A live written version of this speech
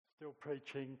still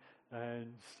preaching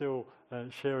and still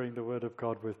sharing the Word of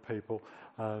God with people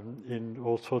in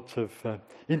all sorts of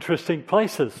interesting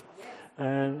places.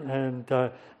 And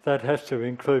that has to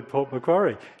include Port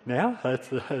Macquarie. Now,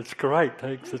 that's great.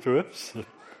 Thanks. Whoops.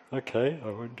 Okay, I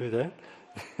won't do that.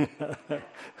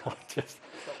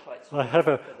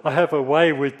 I have a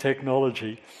way with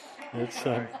technology. It's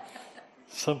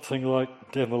something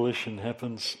like demolition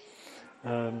happens.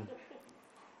 But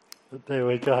there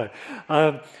we go.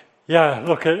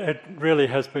 Look, it really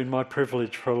has been my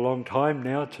privilege for a long time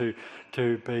now to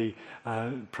be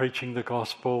preaching the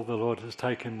gospel. The Lord has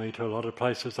taken me to a lot of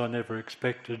places I never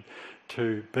expected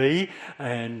to be,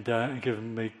 and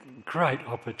given me great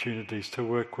opportunities to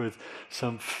work with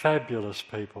some fabulous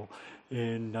people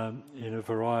in a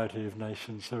variety of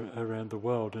nations around the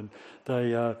world. And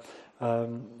there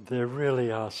really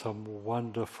are some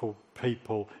wonderful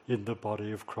people in the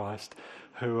body of Christ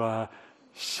who are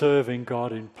serving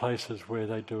God in places where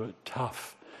they do it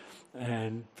tough.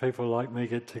 And people like me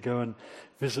get to go and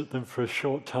visit them for a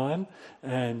short time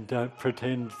and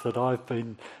pretend that I've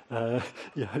been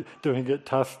doing it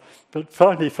tough, but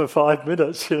only for 5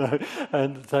 minutes,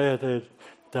 and they are there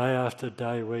day after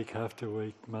day, week after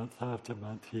week, month after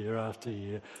month, year after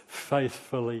year,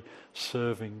 faithfully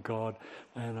serving God.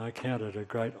 And I count it a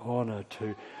great honour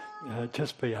to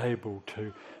just be able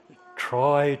to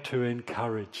try to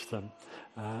encourage them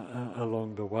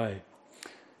along the way.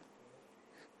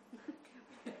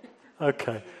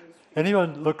 Okay.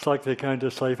 Anyone looks like they're going to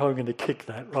sleep, I'm going to kick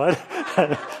that, right?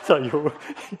 So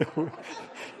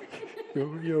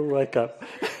you'll wake up.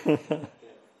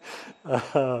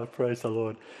 Praise the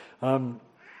Lord. I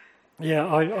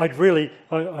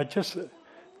just,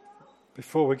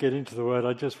 before we get into the word,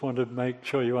 I just want to make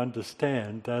sure you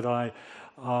understand that I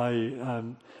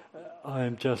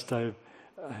am just a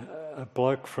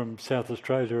bloke from South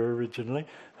Australia originally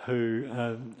who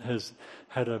has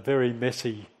had a very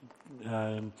messy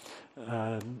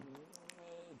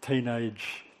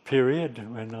teenage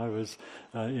period when I was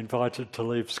invited to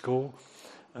leave school,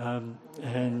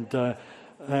 and I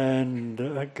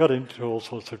got into all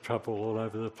sorts of trouble all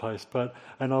over the place.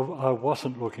 I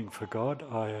wasn't looking for God.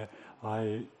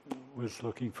 I was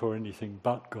looking for anything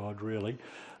but God, really,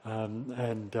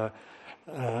 and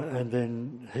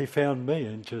then He found me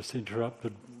and just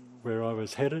interrupted where I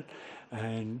was headed,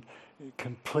 and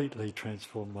completely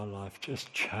transformed my life,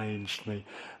 just changed me.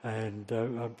 And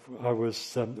I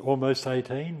was almost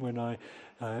 18 when I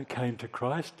came to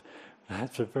Christ.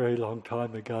 That's a very long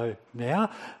time ago now.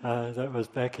 That was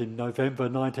back in November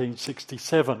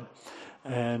 1967.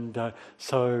 And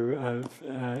so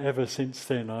ever since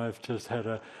then I've just had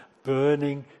a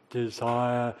burning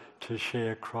desire to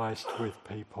share Christ with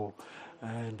people.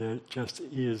 And it just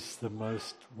is the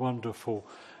most wonderful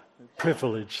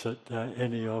privilege that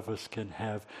any of us can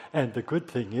have. And the good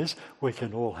thing is we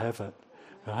can all have it.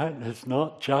 Right? It's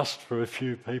not just for a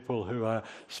few people who are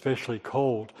specially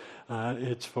called.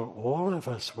 It's for all of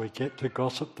us. We get to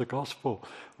gossip the gospel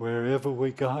wherever we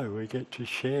go. We get to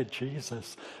share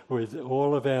Jesus with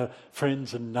all of our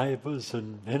friends and neighbours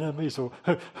and enemies, or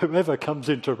whoever comes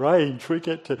into range. We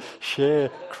get to share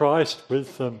Christ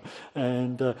with them,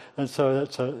 and so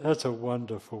that's a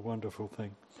wonderful, wonderful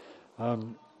thing.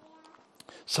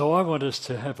 So I want us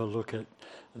to have a look at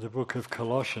the book of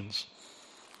Colossians.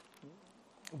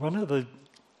 One of the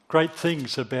great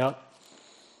things about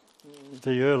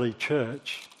the early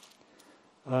church,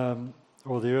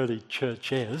 or the early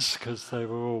churches, because they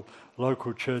were all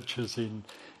local churches in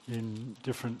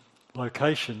different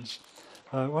locations,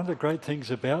 one of the great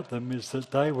things about them is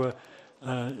that they were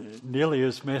nearly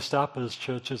as messed up as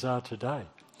churches are today.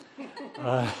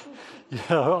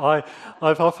 I've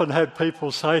often had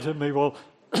people say to me, well,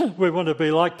 we want to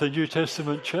be like the New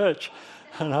Testament church.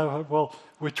 And I went, well,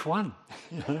 which one?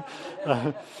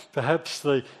 Perhaps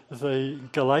the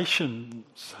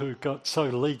Galatians who got so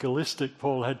legalistic,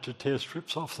 Paul had to tear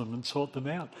strips off them and sort them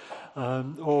out.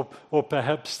 Or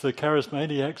perhaps the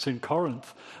charismaniacs in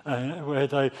Corinth, where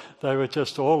they were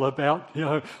just all about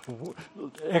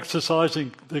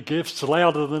exercising the gifts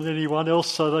louder than anyone else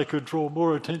so they could draw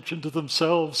more attention to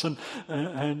themselves.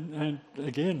 And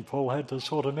again, Paul had to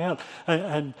sort them out.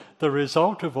 And the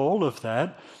result of all of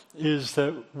that is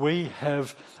that we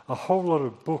have a whole lot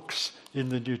of books in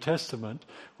the New Testament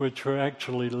which were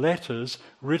actually letters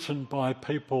written by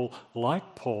people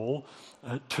like Paul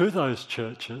to those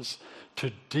churches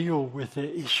to deal with their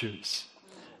issues.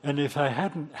 And if they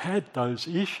hadn't had those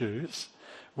issues,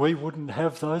 we wouldn't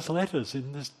have those letters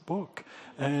in this book.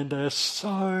 And they're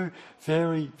so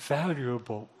very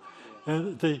valuable.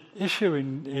 The issue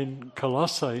in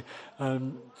Colossae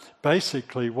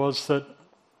basically was that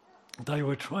they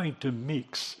were trying to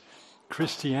mix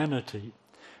Christianity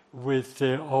with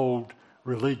their old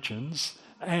religions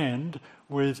and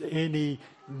with any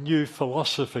new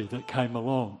philosophy that came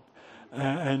along.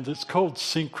 And it's called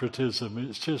syncretism.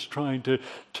 It's just trying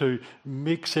to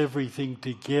mix everything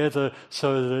together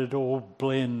so that it all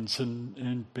blends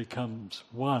and becomes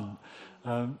one.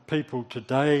 People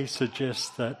today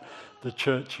suggest that the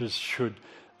churches should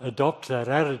adopt that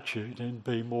attitude and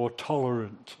be more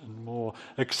tolerant and more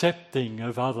accepting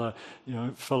of other,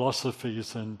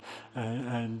 philosophies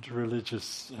and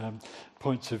religious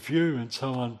points of view and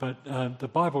so on. But the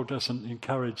Bible doesn't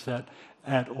encourage that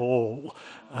at all.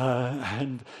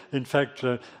 And in fact,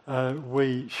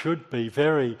 we should be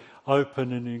very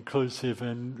open and inclusive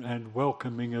and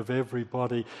welcoming of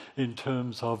everybody in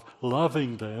terms of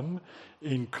loving them,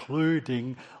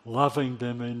 including loving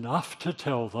them enough to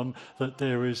tell them that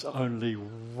there is only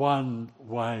one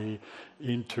way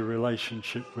into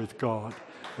relationship with God,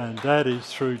 and that is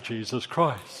through Jesus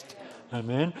Christ.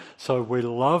 Amen? So we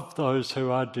love those who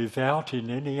are devout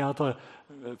in any other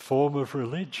form of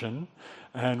religion,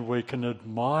 and we can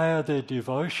admire their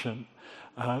devotion,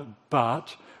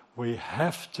 but we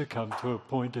have to come to a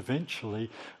point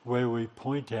eventually where we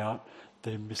point out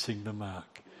they're missing the mark.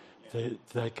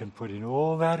 They can put in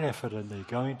all that effort and they're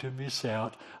going to miss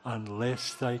out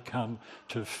unless they come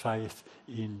to faith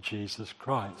in Jesus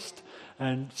Christ.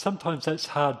 And sometimes that's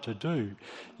hard to do.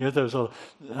 There was a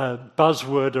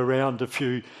buzzword around a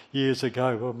few years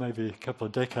ago, or maybe a couple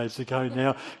of decades ago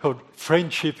now, called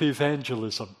friendship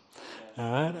evangelism.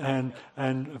 And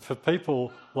for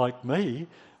people like me,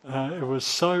 it was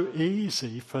so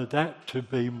easy for that to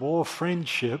be more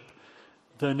friendship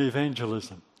than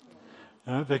evangelism.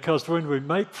 Because when we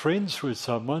make friends with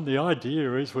someone, the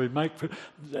idea is we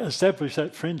establish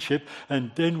that friendship,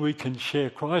 and then we can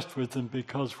share Christ with them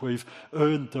because we've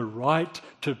earned the right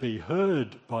to be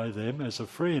heard by them as a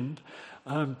friend.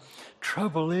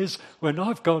 Trouble is, when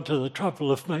I've gone to the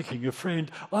trouble of making a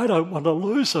friend, I don't want to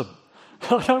lose them.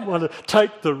 I don't want to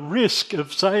take the risk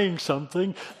of saying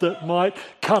something that might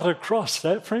cut across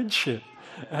that friendship.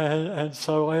 And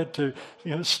so I had to,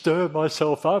 stir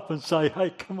myself up and say,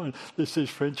 hey, come on, this is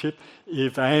friendship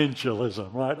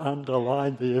evangelism, right?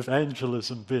 Underline the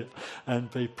evangelism bit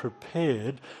and be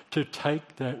prepared to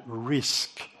take that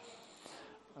risk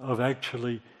of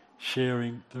actually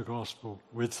sharing the gospel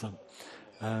with them.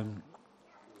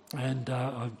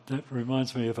 That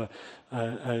reminds me of a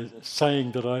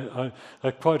saying that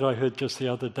a quote I heard just the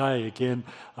other day again,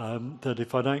 that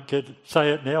if I don't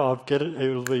say it now, I'll get it.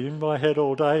 It'll be in my head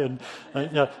all day,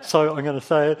 so I'm going to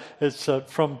say it. It's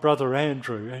from Brother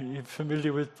Andrew. Are you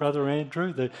familiar with Brother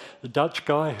Andrew, the Dutch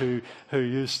guy who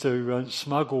used to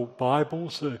smuggle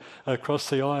Bibles across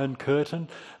the Iron Curtain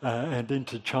and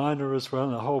into China as well?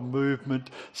 And a whole movement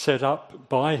set up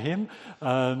by him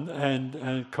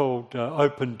and called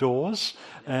Open Doors,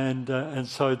 and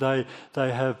so they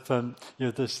have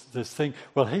this thing.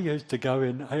 Well, he used to go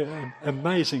in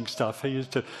amazing stuff. He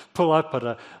used to pull up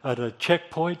at a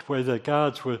checkpoint where the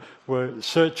guards were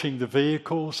searching the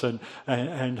vehicles, and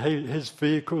his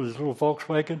vehicle, his little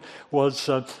Volkswagen, was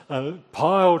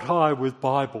piled high with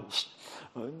Bibles.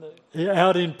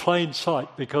 Out in plain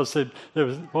sight, because there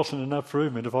wasn't enough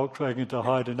room in a Volkswagen to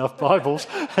hide enough Bibles,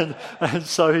 and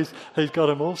so he's got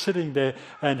them all sitting there,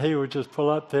 and he would just pull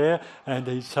up there and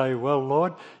he'd say, well,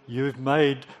 Lord, you've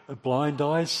made blind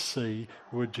eyes see,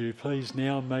 would you please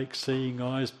now make seeing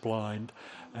eyes blind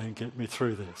and get me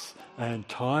through this? And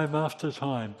time after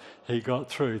time he got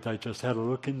through. They just had a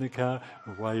look in the car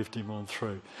and waved him on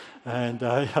through. And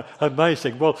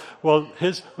amazing. Well,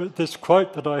 this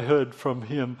quote that I heard from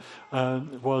him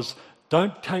was,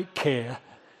 don't take care,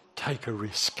 take a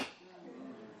risk.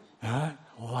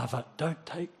 Love it. Don't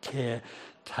take care,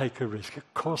 take a risk.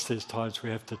 Of course there's times we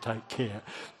have to take care.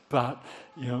 But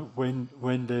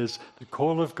when there's the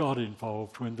call of God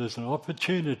involved, when there's an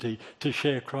opportunity to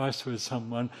share Christ with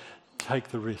someone, take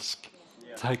the risk.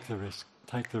 Yeah. Take the risk.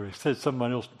 Take the risk. There's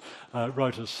someone else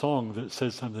wrote a song that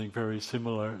says something very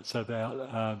similar. It's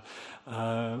about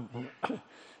I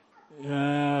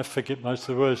forget most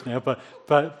of the words now, but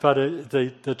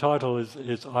the title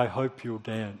is "I Hope You'll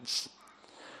Dance."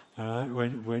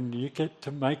 When you get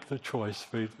to make the choice,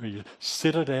 whether you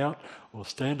sit it out or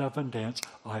stand up and dance,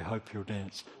 I hope you'll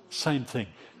dance. Same thing,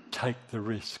 take the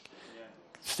risk.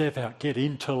 Step out, get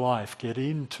into life, get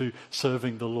into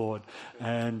serving the Lord,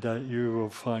 and you will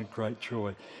find great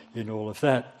joy in all of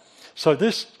that. So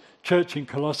this church in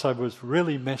Colossae was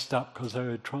really messed up because they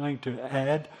were trying to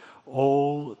add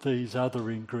all these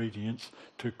other ingredients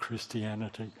to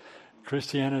Christianity.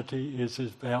 Christianity is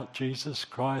about Jesus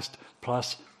Christ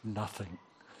plus nothing.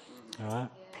 all right?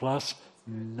 Plus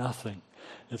nothing.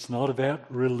 It's not about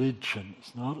religion.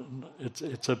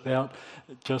 It's about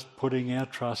just putting our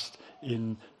trust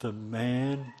in the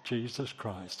man Jesus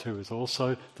Christ, who is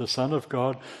also the Son of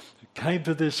God, who came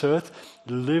to this earth,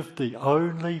 lived the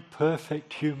only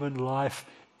perfect human life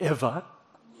ever,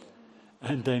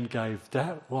 and then gave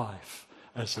that life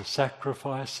as a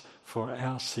sacrifice for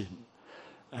our sin.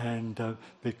 And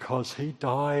because he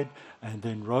died and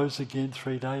then rose again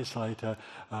 3 days later,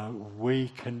 we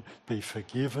can be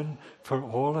forgiven for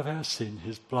all of our sin.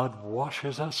 His blood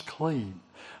washes us clean,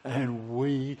 and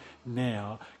we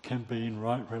now can be in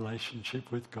right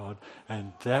relationship with God.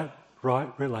 And that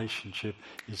right relationship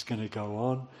is going to go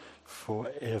on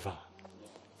forever.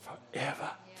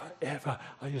 Forever. Forever.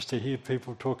 I used to hear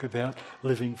people talk about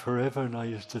living forever, and I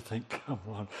used to think, come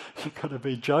on, you've got to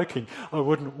be joking. I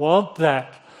wouldn't want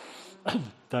that.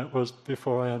 That was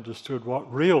before I understood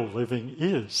what real living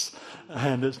is.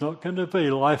 And it's not going to be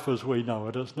life as we know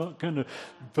it. It's not going to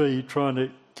be trying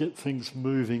to get things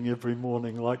moving every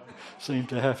morning like seem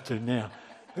to have to now.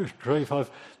 Good grief, I've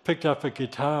picked up a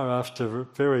guitar after a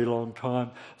very long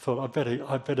time. Thought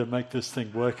I better make this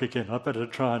thing work again. I better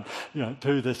try and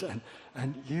do this.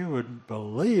 And you wouldn't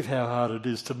believe how hard it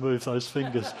is to move those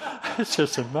fingers. It's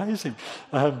just amazing.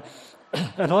 And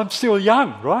I'm still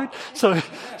young, right? So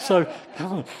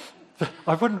come on.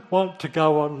 I wouldn't want to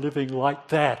go on living like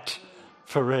that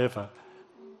forever.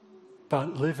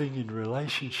 But living in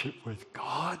relationship with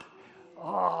God,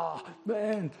 oh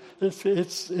man,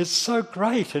 it's so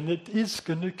great, and it is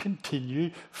going to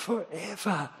continue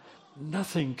forever.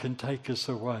 Nothing can take us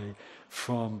away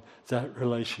from that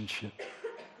relationship.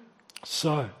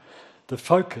 So, the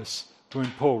focus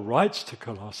when Paul writes to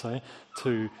Colossae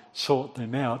to sort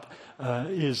them out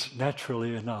is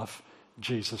naturally enough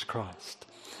Jesus Christ.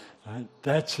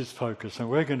 That's his focus, and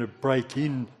we're going to break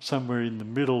in somewhere in the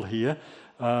middle here.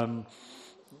 I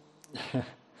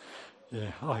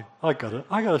got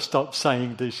to stop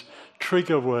saying these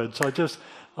trigger words. I just,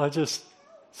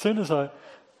 soon as I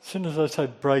say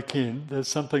break in, there's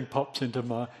something pops into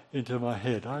my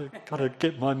head. I got to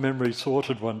get my memory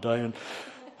sorted one day, and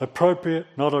appropriate,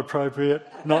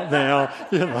 not now,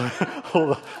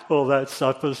 all that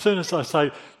stuff. But as soon as I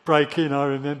say break in, I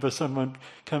remember someone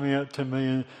coming up to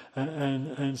me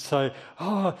and say,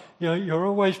 "Oh, you're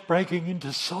always breaking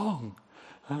into song."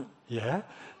 Yeah.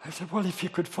 I said, well, if you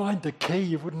could find the key,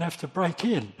 you wouldn't have to break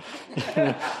in.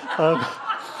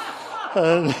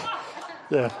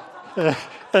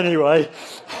 Anyway,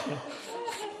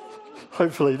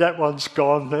 hopefully that one's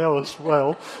gone now as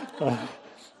well.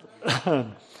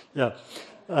 Hang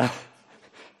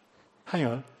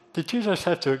on. Did you just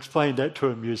have to explain that to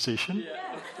a musician?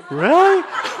 Yeah. Really?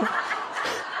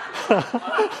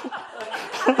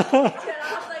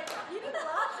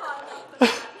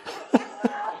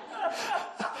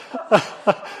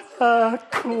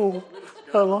 Cool.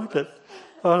 I like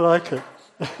it.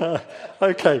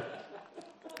 Okay.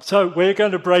 So we're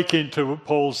going to break into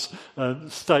Paul's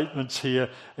statements here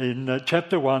in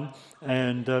chapter 1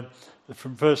 and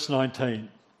from verse 19,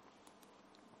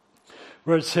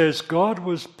 where it says, God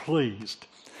was pleased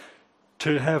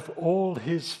to have all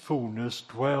his fullness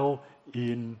dwell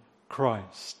in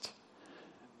Christ,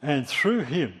 and through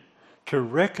him to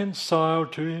reconcile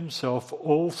to himself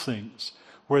all things,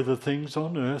 whether things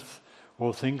on earth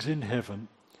or things in heaven,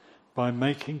 by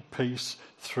making peace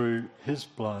through his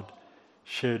blood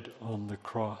shed on the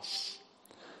cross.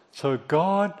 So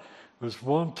God was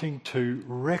wanting to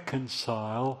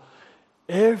reconcile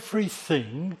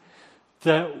everything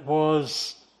that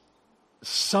was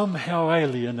somehow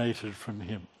alienated from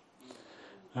him.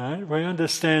 Right? We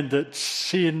understand that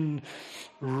sin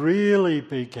really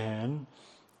began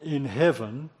in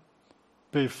heaven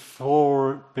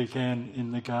before it began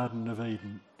in the Garden of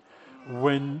Eden,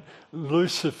 when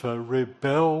Lucifer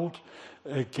rebelled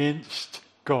against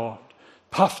God,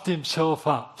 puffed himself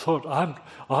up, thought,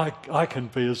 I can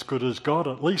be as good as God,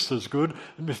 at least as good,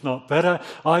 if not better.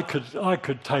 I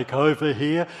could take over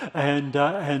here, and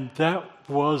that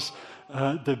was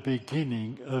the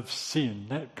beginning of sin,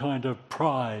 that kind of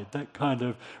pride, that kind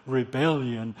of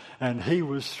rebellion, and he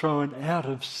was thrown out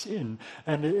of sin.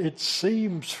 And it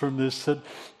seems from this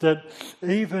that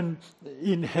even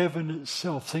in heaven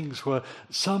itself, things were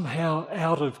somehow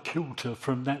out of kilter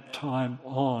from that time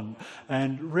on,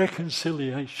 and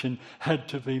reconciliation had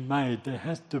to be made. There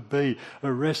had to be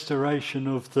a restoration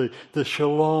of the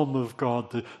shalom of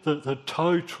God, the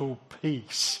total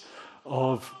peace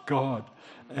of God.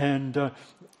 And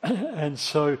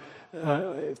so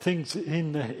things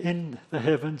in the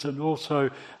heavens and also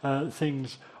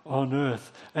things on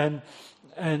earth. And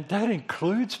And that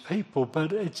includes people,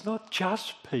 but it's not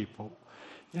just people.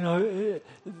 You know,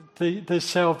 the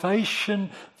salvation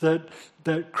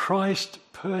that Christ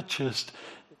purchased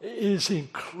is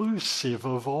inclusive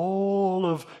of all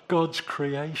of God's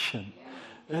creation.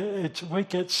 We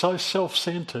get so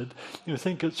self-centered, you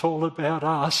think it's all about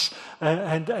us.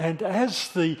 And as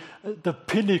the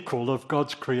pinnacle of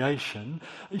God's creation,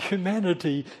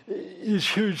 humanity is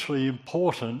hugely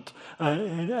important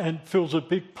and fills a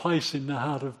big place in the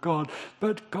heart of God.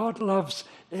 But God loves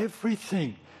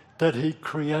everything that he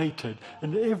created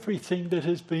and everything that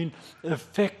has been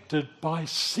affected by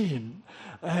sin.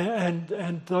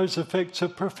 And those effects are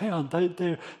profound.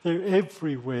 They're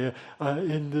everywhere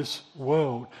in this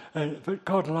world. But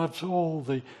God loves all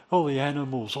the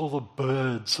animals, all the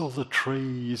birds, all the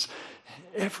trees,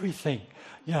 everything.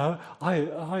 You know,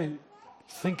 I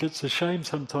think it's a shame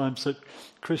sometimes that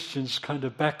Christians kind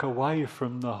of back away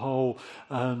from the whole,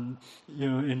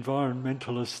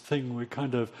 environmentalist thing. We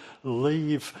kind of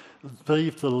leave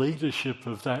the leadership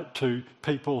of that to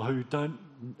people who don't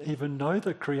even know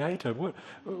the Creator.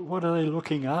 What are they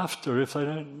looking after if they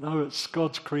don't know it's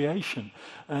God's creation?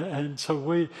 And so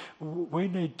we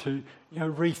need to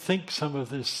rethink some of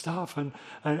this stuff. And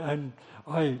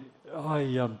I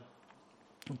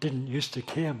didn't used to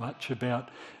care much about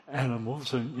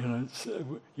animals, and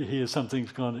you hear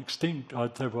something's gone extinct,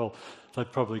 I'd say, well, they've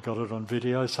probably got it on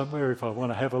video somewhere. If I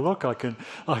want to have a look, I can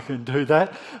do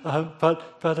that.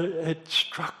 But it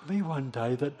struck me one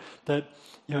day that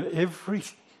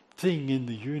everything in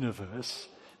the universe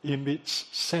emits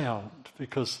sound,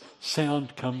 because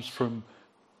sound comes from.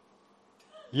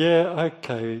 Yeah,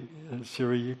 okay,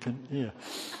 Siri, you can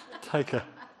take a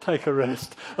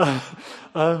rest.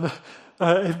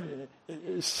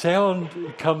 Sound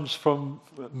comes from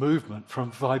movement,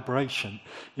 from vibration.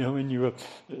 When you were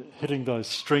hitting those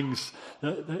strings,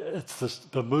 it's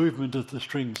the movement of the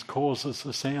strings causes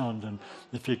the sound, and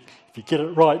if you get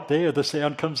it right there, the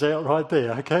sound comes out right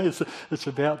there. Okay, it's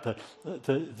about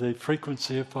the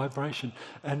frequency of vibration,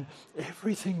 and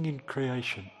everything in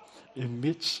creation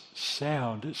emits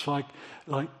sound. It's like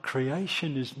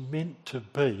creation is meant to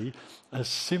be a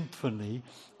symphony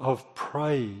of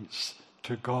praise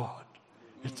to God.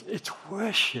 It's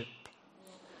worship.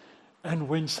 And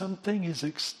when something is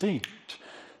extinct,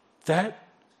 that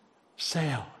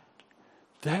sound,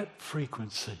 that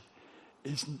frequency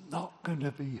is not going to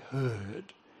be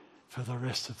heard for the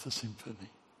rest of the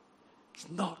symphony. It's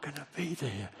not going to be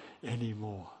there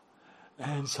anymore.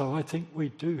 And so I think we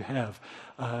do have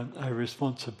a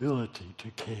responsibility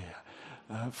to care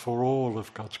for all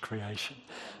of God's creation.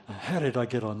 How did I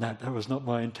get on that? That was not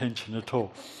my intention at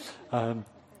all.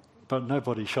 But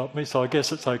nobody shot me, so I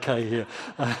guess it's okay here.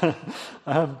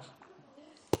 All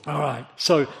right,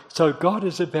 so God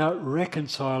is about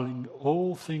reconciling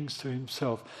all things to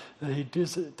himself. He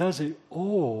does it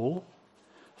all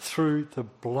through the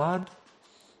blood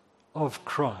of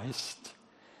Christ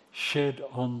shed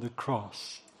on the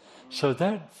cross. So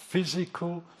that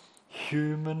physical,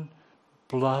 human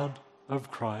blood of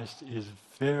Christ is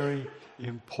very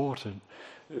important.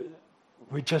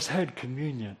 We just had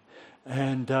communion.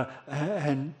 And that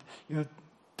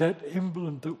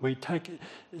emblem that we take,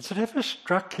 has it ever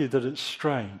struck you that it's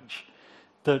strange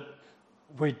that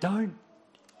we don't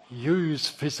use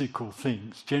physical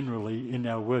things generally in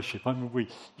our worship? I mean, we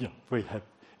have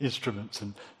instruments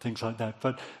and things like that,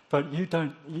 but you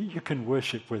don't. You can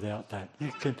worship without that.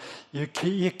 You can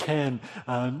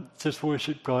just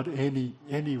worship God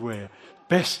anywhere.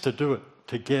 Best to do it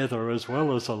together as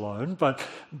well as alone, but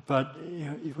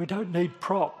we don't need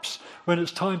props. When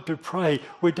it's time to pray,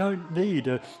 we don't need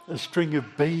a string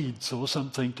of beads or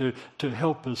something to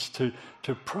help us to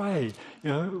pray.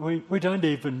 We don't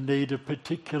even need a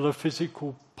particular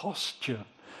physical posture.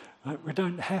 We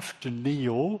don't have to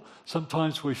kneel.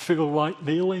 Sometimes we feel like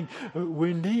kneeling,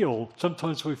 we kneel.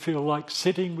 Sometimes we feel like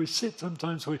sitting, we sit.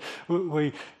 Sometimes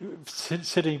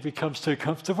sitting becomes too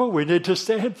comfortable. We need to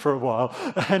stand for a while,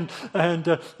 and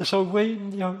so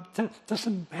that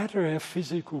doesn't matter our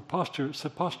physical posture. It's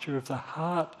the posture of the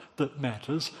heart that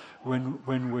matters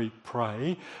when we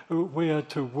pray. We are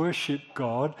to worship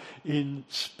God in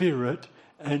spirit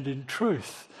and in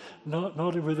truth, not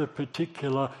with a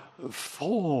particular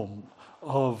form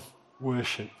of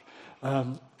worship.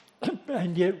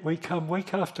 And yet we come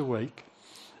week after week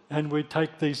and we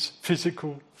take these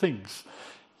physical things,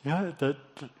 that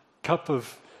cup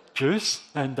of juice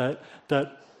and that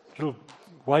little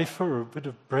wafer or a bit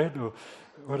of bread or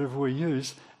whatever we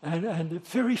use, and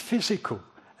it's very physical.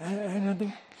 And I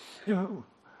think,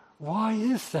 Why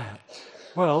is that?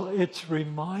 Well, it's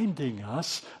reminding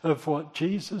us of what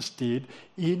Jesus did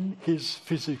in his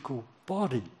physical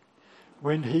body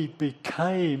when he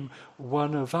became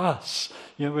one of us.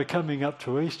 You know, we're coming up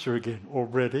to Easter again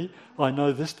already. I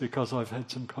know this because I've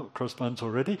had some cross buns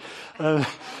already.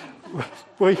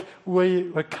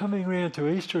 We're coming around to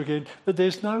Easter again, but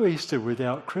there's no Easter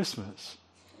without Christmas.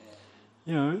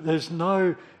 You know, there's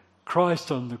no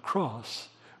Christ on the cross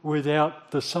without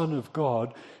the Son of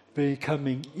God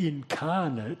becoming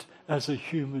incarnate as a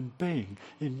human being.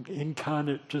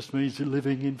 Incarnate just means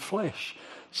living in flesh.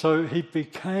 So he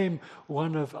became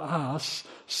one of us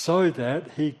so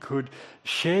that he could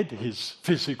shed his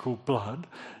physical blood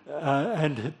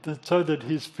and so that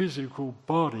his physical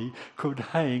body could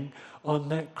hang on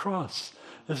that cross.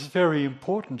 This is very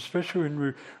important, especially when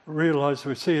we realise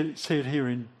we see it here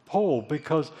in Paul,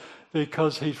 because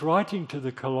he's writing to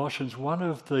the Colossians. One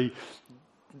of the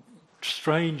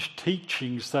strange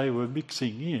teachings they were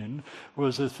mixing in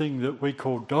was a thing that we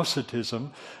call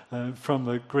Docetism, from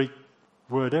a Greek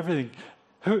word, everything.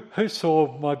 Who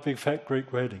saw My Big Fat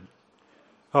Greek Wedding?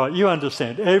 All right, you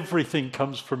understand. Everything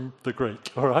comes from the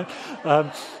Greek, all right?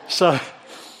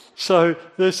 So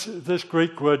this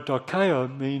Greek word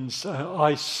dokeo means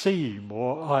I seem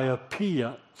or I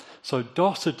appear. So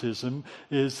Docetism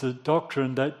is the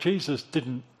doctrine that Jesus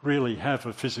didn't really have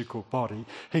a physical body.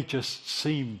 He just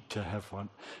seemed to have one.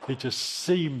 He just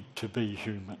seemed to be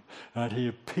human. Right? He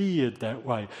appeared that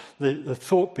way. The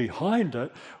thought behind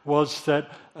it was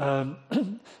that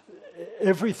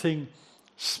everything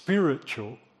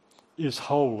spiritual is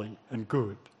holy and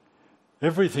good.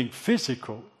 Everything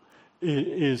physical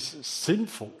is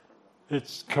sinful.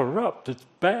 It's corrupt. It's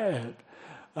bad.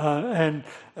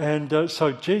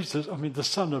 So Jesus, the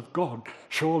Son of God,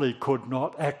 surely could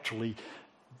not actually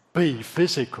be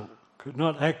physical, could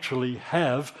not actually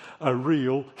have a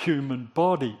real human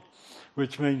body,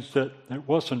 which means that it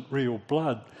wasn't real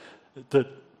blood that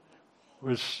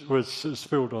was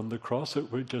spilled on the cross.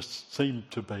 It would just seem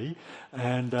to be,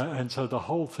 and so the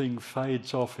whole thing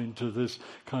fades off into this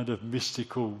kind of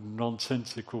mystical,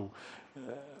 nonsensical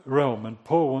realm. And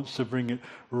Paul wants to bring it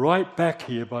right back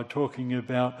here by talking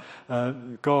about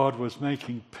God was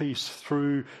making peace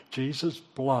through Jesus'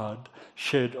 blood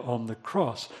shed on the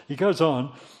cross. He goes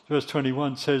on, verse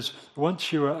 21 says,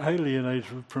 once you were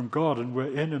alienated from God and were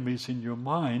enemies in your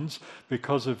minds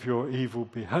because of your evil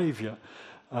behaviour.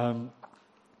 Well,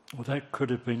 that could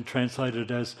have been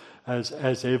translated as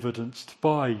evidenced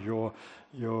by your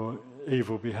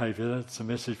evil behaviour. That's a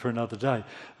message for another day.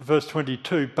 Verse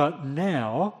 22, but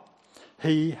now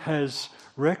he has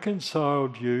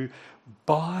reconciled you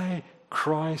by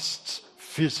Christ's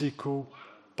physical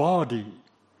body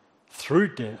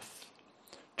through death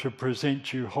to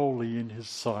present you holy in his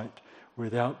sight,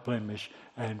 without blemish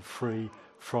and free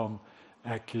from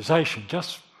accusation.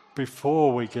 Just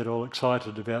before we get all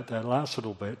excited about that last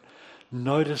little bit,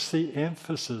 notice the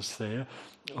emphasis there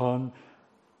on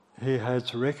he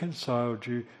has reconciled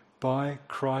you by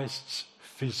Christ's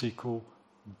physical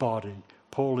body.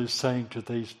 Paul is saying to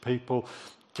these people,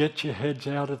 get your heads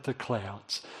out of the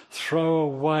clouds. Throw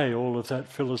away all of that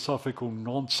philosophical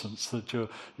nonsense that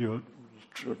you're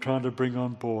trying to bring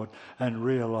on board and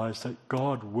realise that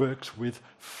God works with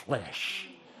flesh.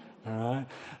 All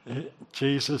right?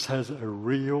 Jesus has a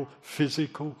real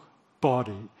physical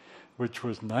body which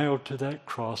was nailed to that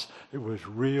cross. It was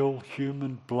real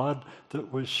human blood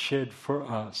that was shed for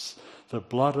us, the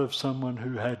blood of someone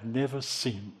who had never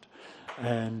sinned.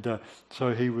 And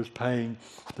so he was paying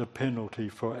the penalty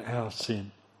for our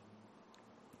sin.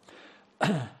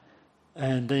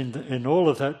 And in all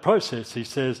of that process, he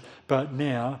says, but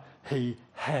now he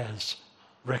has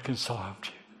reconciled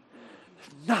you.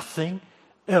 There's nothing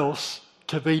else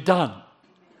to be done.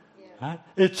 Right?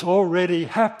 It's already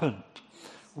happened.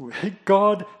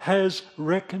 God has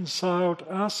reconciled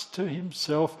us to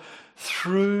himself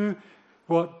through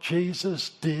what Jesus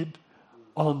did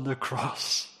on the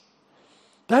cross.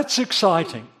 That's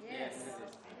exciting. Yes.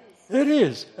 It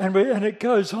is. And it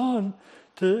goes on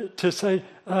to say,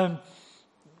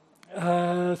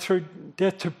 through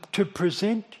death, to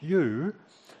present you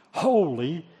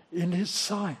holy in his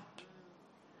sight.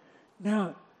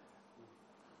 Now,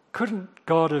 couldn't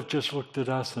God have just looked at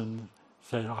us and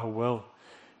said, oh, well,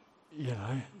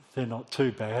 they're not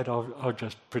too bad, I'll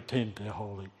just pretend they're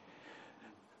holy?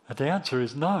 And the answer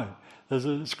is no. There's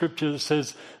a scripture that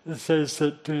says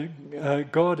that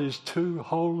God is too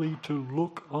holy to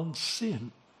look on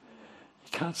sin.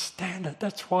 You can't stand it.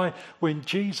 That's why when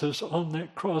Jesus on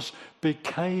that cross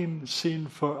became sin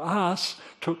for us,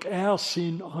 took our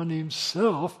sin on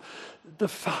himself, the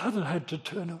Father had to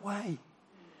turn away.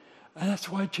 And that's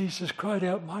why Jesus cried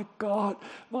out, my God,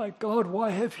 why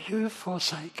have you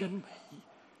forsaken me?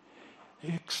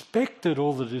 He expected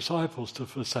all the disciples to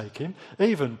forsake him,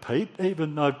 even Pete,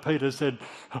 even though Peter said,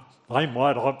 they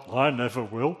might, I never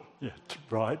will. Yeah,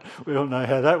 right, we all know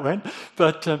how that went.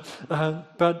 But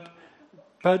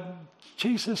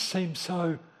Jesus seemed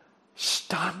so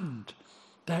stunned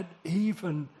that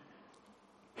even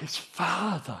his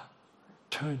Father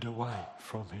turned away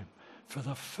from him. For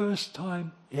the first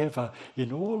time ever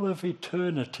in all of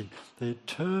eternity, the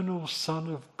eternal Son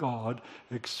of God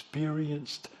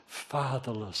experienced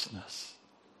fatherlessness.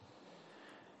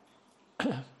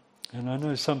 And I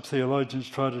know some theologians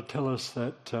try to tell us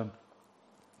that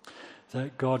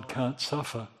God can't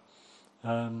suffer.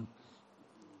 But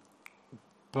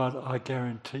I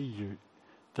guarantee you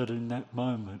that in that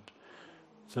moment,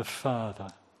 the Father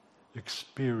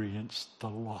experienced the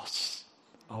loss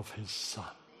of his Son.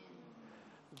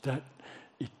 That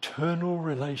eternal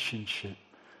relationship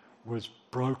was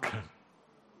broken,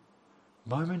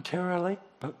 momentarily,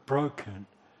 but broken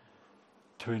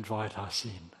to invite us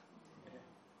in.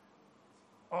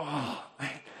 Oh,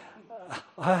 man.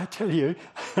 I tell you,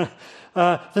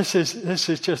 this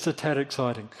is just a tad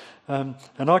exciting. And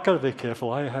I've got to be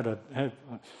careful. I had a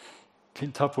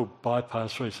quintuple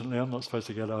bypass recently. I'm not supposed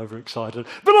to get overexcited.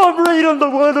 But I'm reading the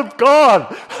Word of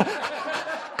God.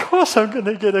 Of course I'm going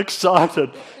to get excited.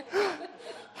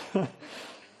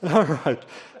 All right.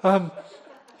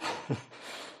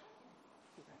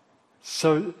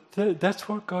 So that's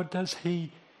what God does.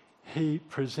 He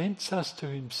presents us to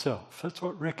himself. That's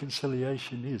what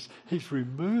reconciliation is. He's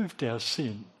removed our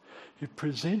sin. He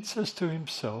presents us to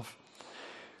himself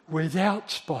without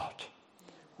spot,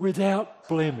 without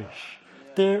blemish.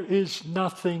 There is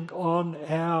nothing on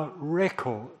our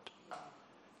record.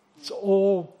 It's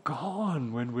all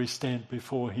gone when we stand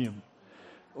before him.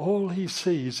 All he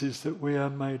sees is that we are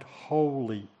made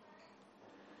holy.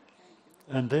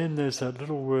 And then there's that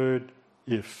little word,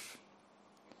 if,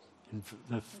 in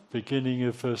the beginning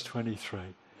of verse 23.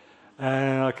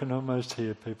 And I can almost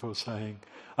hear people saying,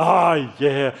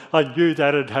 yeah, I knew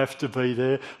that'd have to be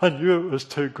there. I knew it was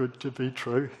too good to be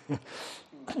true.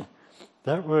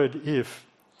 That word, if,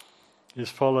 is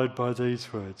followed by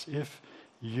these words. If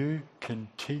you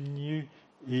continue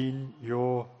in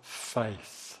your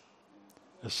faith,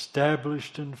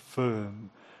 established and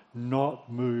firm,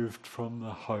 not moved from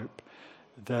the hope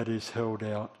that is held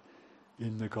out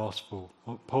in the gospel.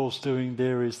 What Paul's doing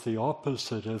there is the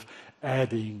opposite of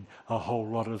adding a whole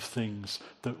lot of things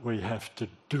that we have to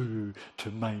do to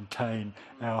maintain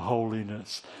our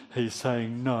holiness. He's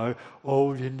saying, no,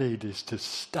 all you need is to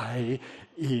stay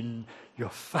in your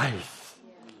faith,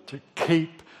 to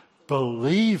keep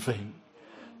believing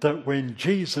that when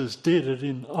Jesus did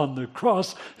it on the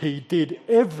cross, he did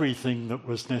everything that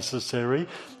was necessary.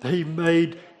 He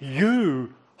made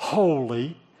you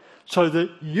holy so that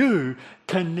you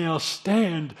can now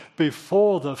stand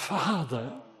before the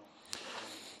Father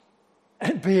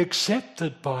and be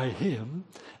accepted by him,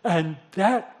 and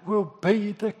that will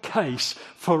be the case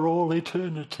for all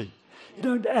eternity. You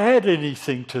don't add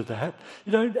anything to that.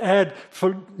 You don't add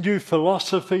new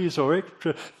philosophies or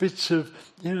extra bits of,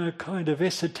 kind of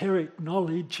esoteric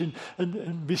knowledge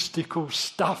and mystical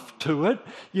stuff to it.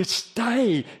 You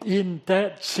stay in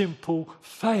that simple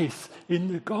faith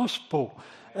in the gospel.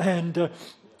 And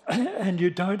you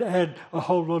don't add a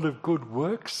whole lot of good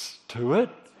works to it.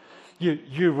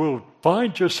 You will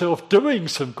find yourself doing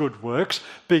some good works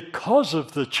because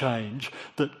of the change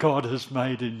that God has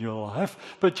made in your life,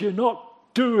 but you're not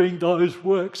doing those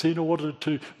works in order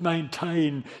to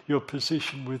maintain your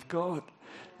position with God.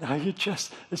 No,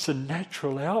 it's a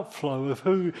natural outflow of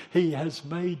who he has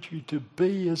made you to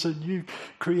be as a new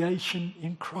creation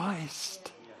in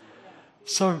Christ.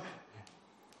 So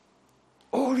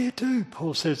all you do,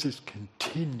 Paul says, is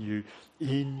continue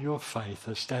in your faith,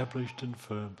 established and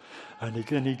firm. And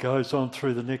again, he goes on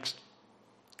through the next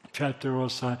chapter or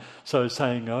so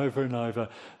saying over and over,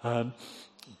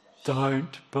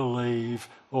 don't believe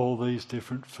all these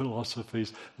different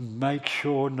philosophies. Make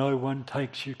sure no one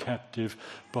takes you captive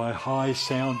by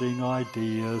high-sounding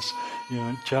ideas.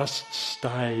 Just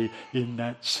stay in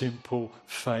that simple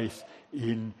faith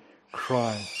in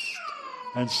Christ.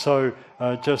 And so,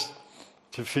 just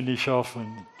to finish off,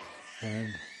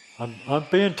 and I'm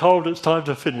being told it's time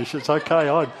to finish. It's okay.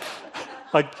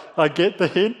 I get the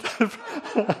hint.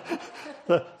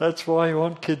 That's why you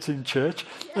want kids in church.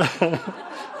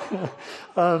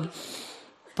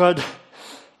 But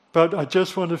I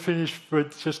just want to finish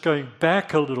with just going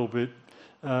back a little bit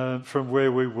from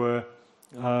where we were.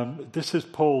 This is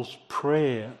Paul's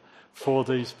prayer for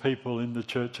these people in the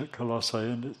church at Colossae,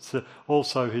 and it's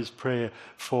also his prayer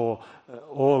for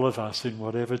all of us in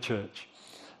whatever church.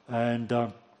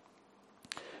 And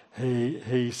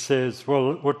he says,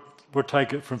 well, we'll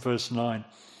take it from verse 9.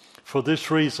 For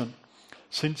this reason,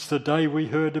 since the day we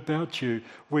heard about you,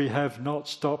 we have not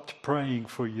stopped praying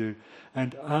for you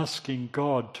and asking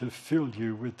God to fill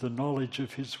you with the knowledge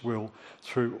of his will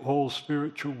through all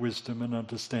spiritual wisdom and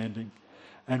understanding.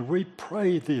 And we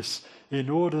pray this in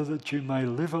order that you may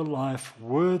live a life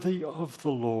worthy of the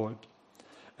Lord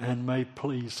and may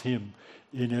please him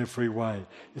in every way.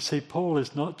 You see, Paul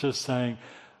is not just saying,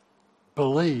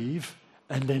 believe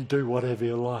and then do whatever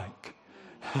you like.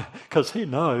 Because he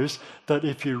knows that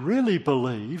if you really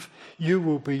believe, you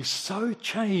will be so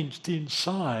changed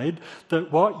inside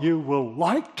that what you will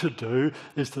like to do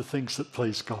is the things that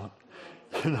please God.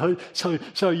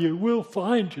 So you will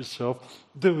find yourself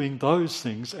doing those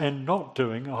things and not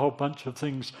doing a whole bunch of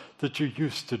things that you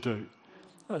used to do.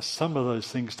 Some of those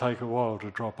things take a while to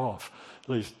drop off, at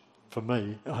least for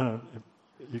me.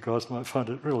 You guys might find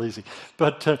it real easy.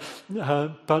 But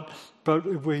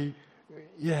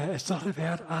it's not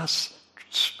about us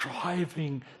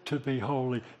striving to be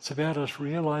holy. It's about us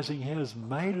realizing he has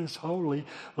made us holy.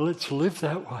 Let's live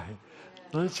that way.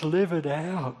 Let's live it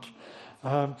out.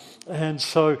 And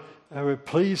so we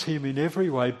please him in every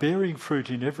way, bearing fruit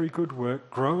in every good work,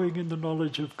 growing in the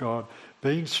knowledge of God,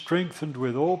 being strengthened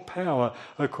with all power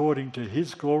according to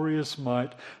his glorious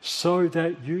might, so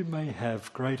that you may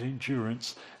have great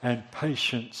endurance and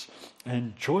patience,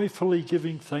 and joyfully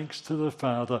giving thanks to the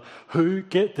Father who,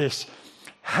 get this,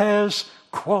 has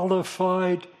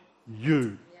qualified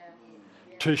you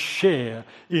to share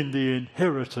in the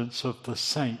inheritance of the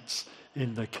saints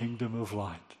in the kingdom of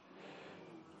light.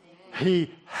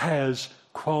 He has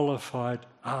qualified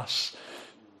us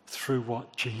through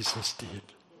what Jesus did.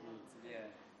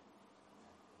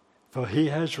 For he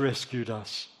has rescued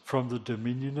us from the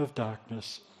dominion of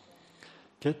darkness.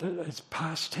 Get that? It's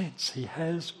past tense. He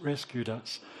has rescued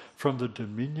us from the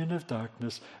dominion of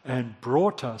darkness and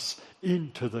brought us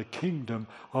into the kingdom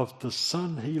of the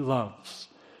Son he loves,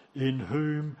 in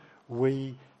whom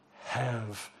we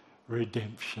have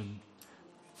redemption,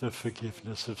 the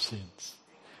forgiveness of sins.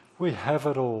 We have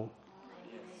it all.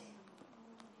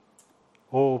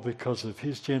 All because of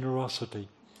his generosity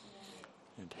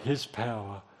and his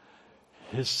power,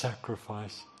 his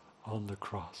sacrifice on the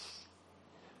cross.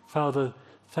 Father,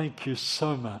 thank you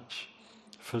so much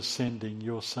for sending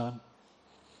your Son.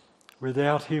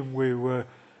 Without him we were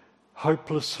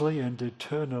hopelessly and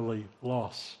eternally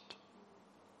lost.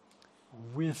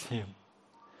 With him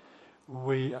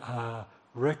we are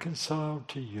reconciled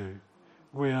to you.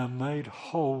 We are made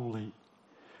holy.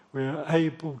 We are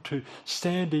able to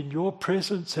stand in your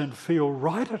presence and feel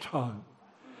right at home.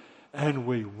 And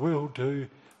we will do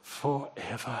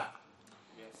forever.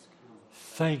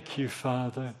 Thank you,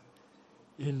 Father,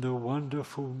 in the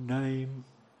wonderful name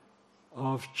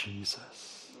of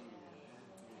Jesus.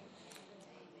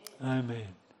 Amen.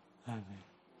 Amen.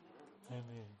 Amen.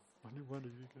 One of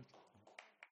you could.